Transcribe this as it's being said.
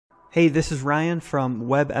Hey, this is Ryan from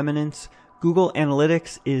Web Eminence. Google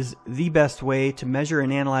Analytics is the best way to measure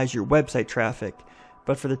and analyze your website traffic.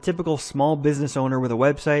 But for the typical small business owner with a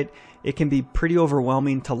website, it can be pretty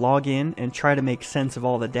overwhelming to log in and try to make sense of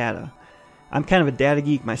all the data. I'm kind of a data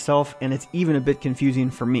geek myself, and it's even a bit confusing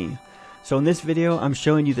for me. So in this video, I'm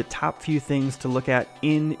showing you the top few things to look at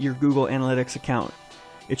in your Google Analytics account.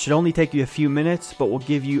 It should only take you a few minutes, but will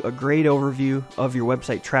give you a great overview of your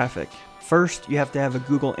website traffic. First, you have to have a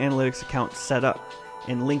Google Analytics account set up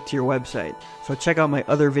and linked to your website. So check out my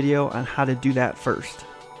other video on how to do that first.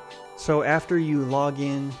 So after you log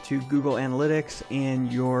in to Google Analytics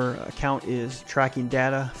and your account is tracking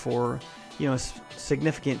data for a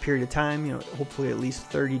significant period of time, hopefully at least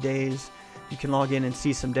 30 days, you can log in and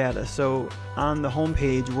see some data. So on the home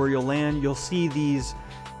page where you'll land, you'll see these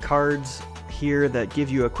cards here that give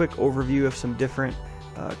you a quick overview of some different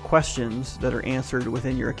questions that are answered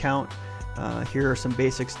within your account. Here are some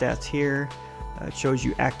basic stats here. It shows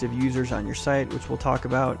you active users on your site, which we'll talk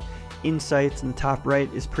about. Insights in the top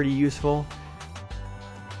right is pretty useful.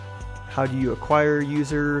 How do you acquire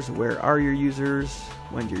users? Where are your users?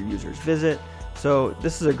 When do your users visit? So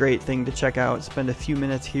this is a great thing to check out. Spend a few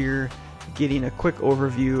minutes here getting a quick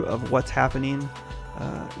overview of what's happening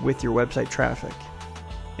with your website traffic.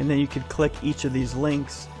 And then you could click each of these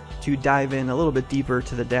links to dive in a little bit deeper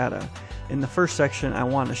to the data. In the first section I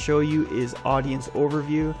want to show you is Audience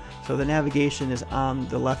Overview. So the navigation is on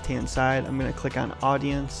the left hand side. I'm going to click on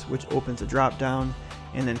Audience, which opens a drop down,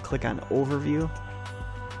 and then click on Overview.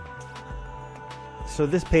 So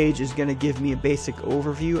this page is going to give me a basic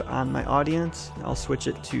overview on my audience. I'll switch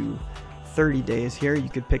it to 30 days here. You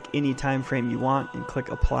could pick any time frame you want and click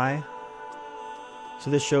Apply. So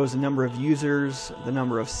this shows the number of users, the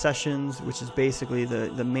number of sessions, which is basically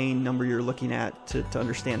the main number you're looking at to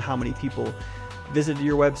understand how many people visited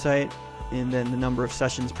your website, and then the number of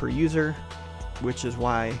sessions per user, which is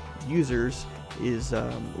why users is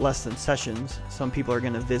less than sessions. Some people are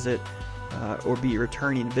going to visit or be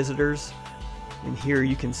returning visitors. And here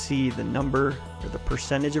you can see the number or the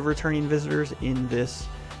percentage of returning visitors in this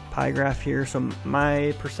pie graph here. So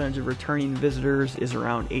my percentage of returning visitors is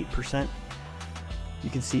around 8%. You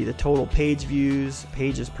can see the total page views,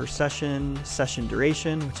 pages per session, session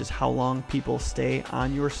duration, which is how long people stay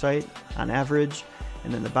on your site on average,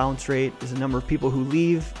 and then the bounce rate is the number of people who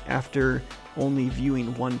leave after only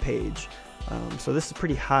viewing one page. So this is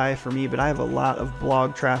pretty high for me, but I have a lot of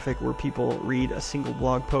blog traffic where people read a single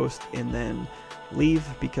blog post and then leave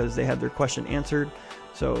because they had their question answered.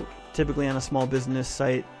 So typically on a small business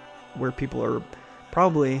site where people are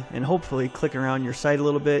probably and hopefully clicking around your site a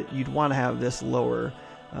little bit, you'd want to have this lower,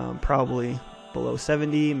 probably below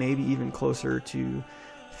 70, maybe even closer to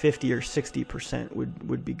 50 or 60%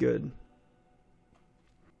 would be good.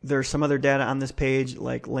 There's some other data on this page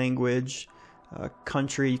like language,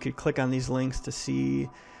 country. You could click on these links to see,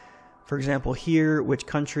 for example, here which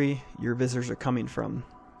country your visitors are coming from.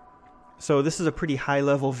 So this is a pretty high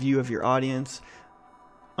level view of your audience.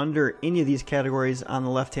 Under any of these categories on the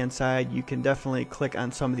left hand side, you can definitely click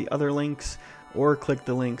on some of the other links or click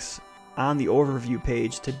the links on the overview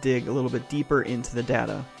page to dig a little bit deeper into the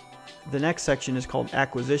data. The next section is called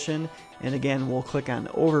Acquisition, and again we'll click on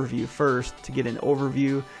Overview first to get an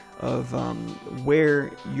overview of where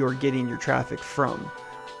you're getting your traffic from.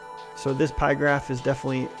 So this pie graph is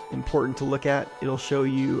definitely important to look at. It'll show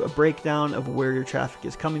you a breakdown of where your traffic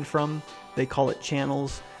is coming from. They call it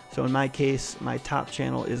channels. So in my case, my top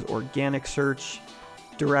channel is organic search.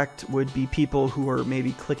 Direct would be people who are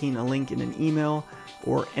maybe clicking a link in an email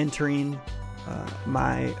or entering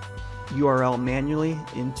my URL manually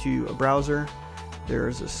into a browser.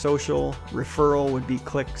 There's a social. Referral would be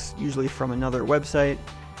clicks usually from another website.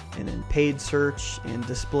 And then paid search and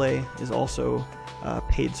display is also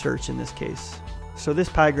paid search in this case. So this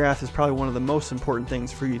pie graph is probably one of the most important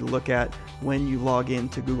things for you to look at when you log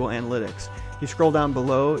into Google Analytics. If you scroll down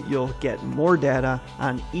below, you'll get more data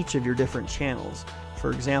on each of your different channels.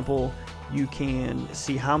 For example, you can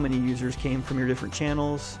see how many users came from your different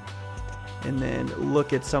channels, and then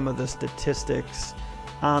look at some of the statistics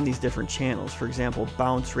on these different channels. For example,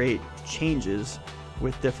 bounce rate changes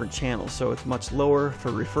with different channels. So it's much lower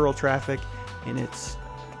for referral traffic, and it's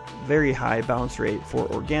very high bounce rate for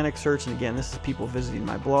organic search. And again, this is people visiting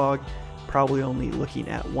my blog, probably only looking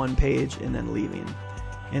at one page and then leaving.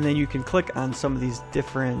 And then you can click on some of these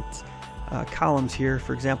different columns here.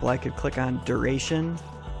 For example, I could click on duration,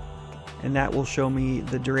 and that will show me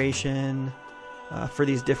the duration for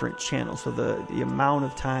these different channels. So the amount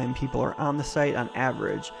of time people are on the site on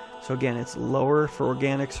average. So again, it's lower for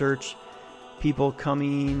organic search. People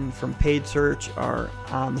coming from paid search are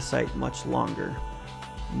on the site much longer.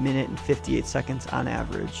 minute and 58 seconds on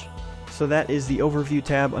average. So that is the overview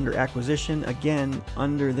tab under acquisition. Again,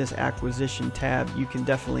 under this acquisition tab, you can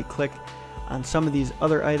definitely click on some of these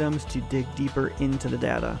other items to dig deeper into the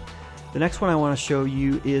data. The next one I want to show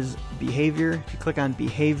you is behavior. If you click on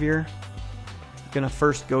behavior, you're going to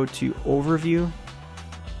first go to overview,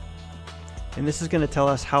 and this is going to tell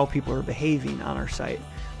us how people are behaving on our site.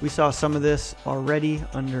 We saw some of this already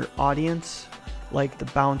under audience, like the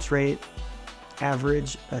bounce rate,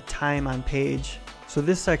 average, time on page. So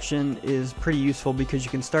this section is pretty useful because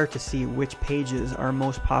you can start to see which pages are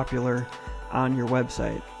most popular on your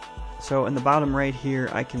website. So in the bottom right here,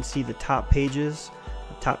 I can see the top pages,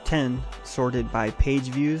 the top 10 sorted by page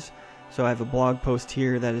views. So I have a blog post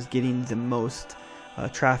here that is getting the most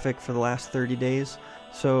traffic for the last 30 days.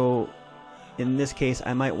 So in this case,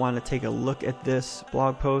 I might want to take a look at this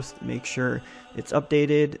blog post, make sure it's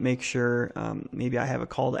updated, make sure maybe I have a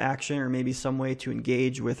call to action or maybe some way to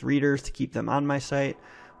engage with readers to keep them on my site,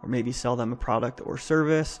 or maybe sell them a product or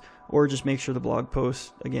service, or just make sure the blog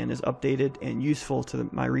post, again, is updated and useful to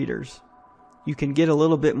my readers. You can get a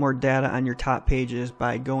little bit more data on your top pages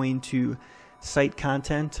by going to Site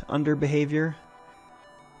Content under Behavior,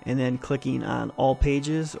 and then clicking on All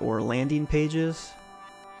Pages or Landing Pages.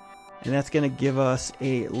 And that's going to give us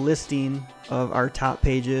a listing of our top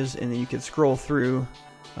pages, and then you can scroll through.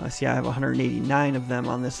 See, I have 189 of them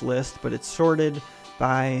on this list, but it's sorted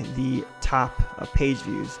by the top page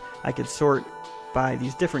views. I could sort by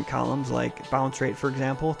these different columns, like bounce rate, for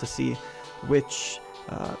example, to see which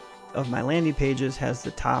of my landing pages has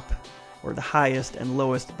the top or the highest and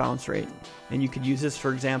lowest bounce rate. And you could use this,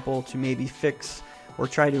 for example, to maybe fix or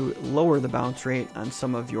try to lower the bounce rate on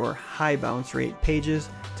some of your high bounce rate pages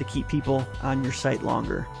to keep people on your site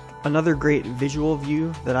longer. Another great visual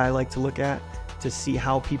view that I like to look at to see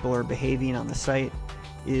how people are behaving on the site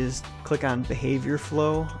is click on Behavior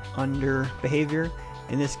Flow under Behavior,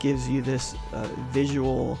 and this gives you this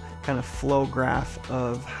visual kind of flow graph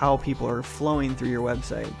of how people are flowing through your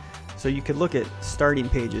website. So you could look at starting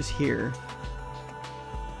pages here,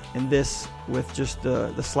 and this with just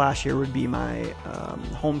the slash here would be my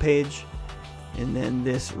home page, and then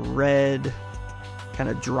this red kind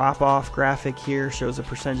of drop off graphic here shows a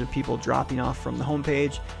percentage of people dropping off from the home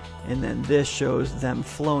page, and then this shows them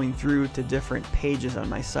flowing through to different pages on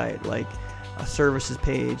my site, like a services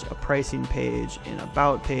page, a pricing page, an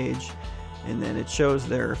about page, and then it shows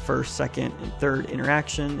their first, second, and third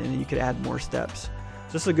interaction, and then you could add more steps.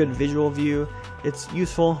 Just a good visual view. It's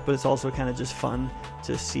useful, but it's also kind of just fun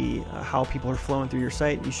to see how people are flowing through your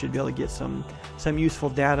site. You should be able to get some useful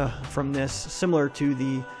data from this, similar to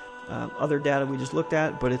the other data we just looked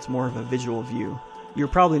at, but it's more of a visual view. You're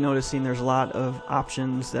probably noticing there's a lot of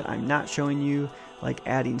options that I'm not showing you, like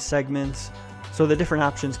adding segments. So the different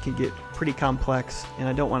options can get pretty complex, and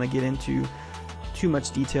I don't want to get into too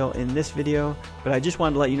much detail in this video, but I just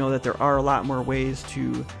wanted to let you know that there are a lot more ways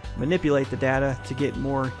to manipulate the data to get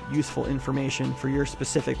more useful information for your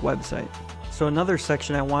specific website. So another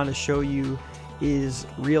section I want to show you is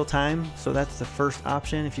real time. So that's the first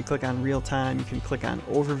option. If you click on real time, you can click on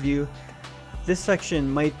overview. This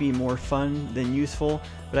section might be more fun than useful,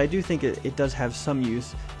 but I do think it does have some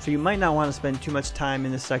use. So you might not want to spend too much time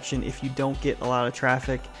in this section if you don't get a lot of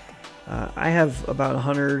traffic. I have about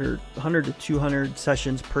 100 to 200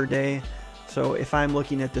 sessions per day. So if I'm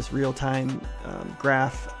looking at this real-time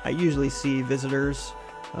graph, I usually see visitors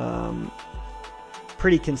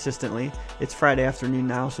pretty consistently. It's Friday afternoon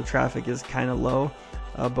now, so traffic is kind of low.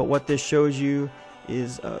 But what this shows you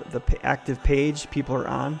is the active page people are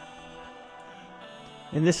on.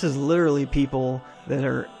 And this is literally people that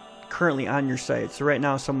are currently on your site. So right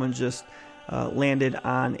now someone just landed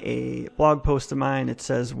on a blog post of mine. It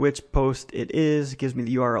says which post it is, it gives me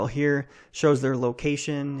the URL here, shows their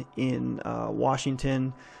location in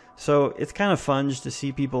Washington. So it's kind of fun just to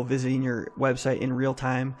see people visiting your website in real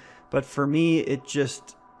time. But for me, it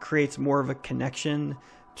just creates more of a connection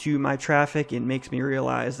to my traffic and makes me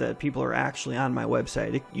realize that people are actually on my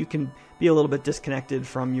website. You can be a little bit disconnected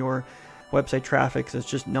from your website traffic, so it's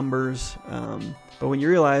just numbers. But when you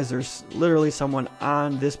realize there's literally someone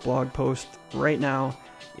on this blog post right now,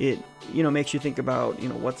 it makes you think about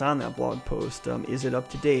what's on that blog post. Is it up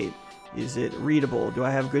to date? Is it readable? Do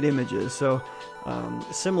I have good images? So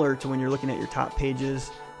similar to when you're looking at your top pages,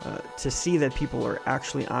 to see that people are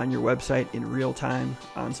actually on your website in real time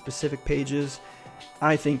on specific pages,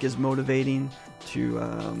 I think is motivating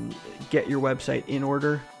to get your website in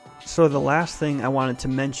order. So the last thing I wanted to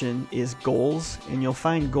mention is goals, and you'll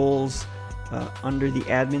find goals under the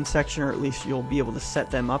admin section, or at least you'll be able to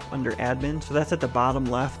set them up under admin. So that's at the bottom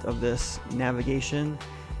left of this navigation,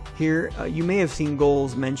 Here, you may have seen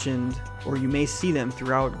goals mentioned, or you may see them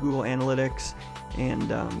throughout Google Analytics,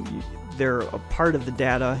 and they're a part of the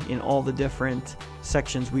data in all the different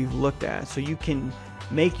sections we've looked at. So you can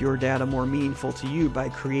make your data more meaningful to you by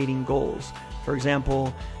creating goals. For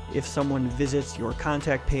example, if someone visits your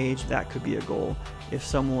contact page, that could be a goal. If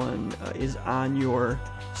someone is on your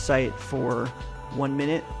site for 1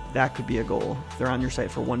 minute, that could be a goal. If they're on your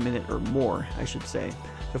site for 1 minute or more, I should say.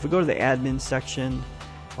 So if we go to the admin section,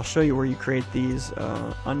 I'll show you where you create these.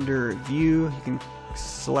 Under view, you can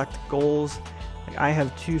select goals. I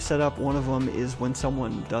have 2 set up. One of them is when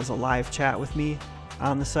someone does a live chat with me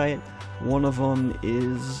on the site. One of them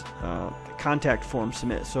is contact form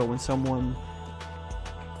submit. So when someone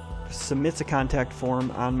submits a contact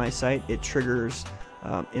form on my site, it triggers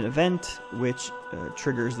an event which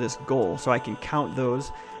triggers this goal. So I can count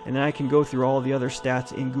those, and then I can go through all the other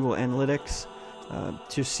stats in Google Analytics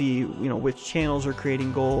to see which channels are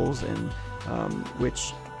creating goals and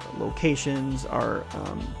which locations are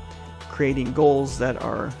creating goals that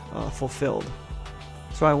are fulfilled.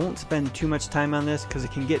 So I won't spend too much time on this because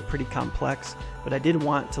it can get pretty complex, but I did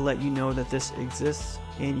want to let you know that this exists,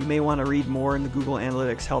 and you may want to read more in the Google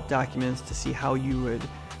Analytics help documents to see how you would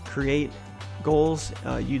create goals.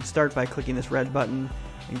 You'd start by clicking this red button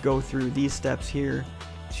and go through these steps here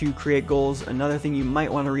to create goals. Another thing you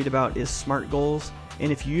might want to read about is SMART goals,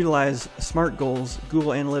 and if you utilize SMART goals,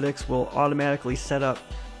 Google Analytics will automatically set up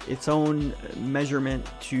its own measurement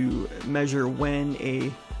to measure when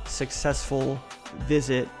a successful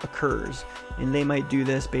visit occurs, and they might do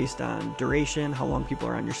this based on duration, how long people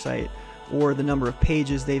are on your site, or the number of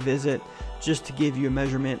pages they visit, just to give you a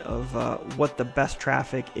measurement of what the best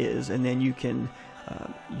traffic is. And then you can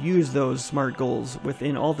use those SMART goals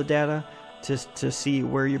within all the data to see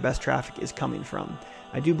where your best traffic is coming from.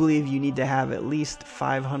 I do believe you need to have at least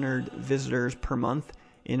 500 visitors per month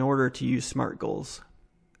in order to use SMART goals.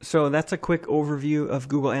 So that's a quick overview of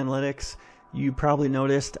Google Analytics. You probably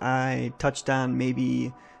noticed I touched on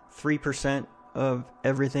maybe 3% of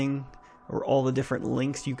everything, or all the different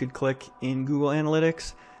links you could click in Google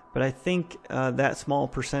Analytics, but I think that small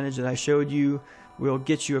percentage that I showed you will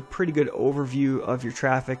get you a pretty good overview of your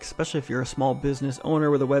traffic, especially if you're a small business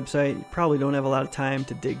owner with a website. You probably don't have a lot of time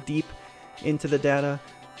to dig deep into the data,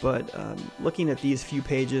 but looking at these few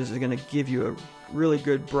pages is going to give you a really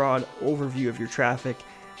good broad overview of your traffic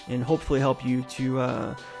and hopefully help you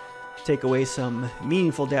to take away some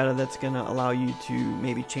meaningful data that's going to allow you to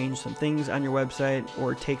maybe change some things on your website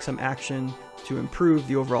or take some action to improve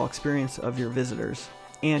the overall experience of your visitors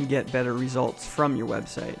and get better results from your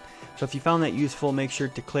website. So if you found that useful, make sure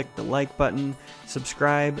to click the like button,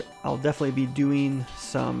 subscribe. I'll definitely be doing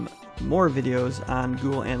some more videos on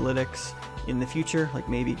Google Analytics in the future, like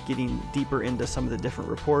maybe getting deeper into some of the different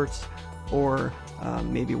reports, or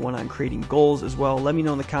maybe one on creating goals as well. Let me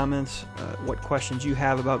know in the comments what questions you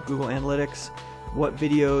have about Google Analytics, what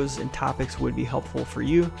videos and topics would be helpful for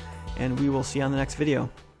you, and we will see you on the next video.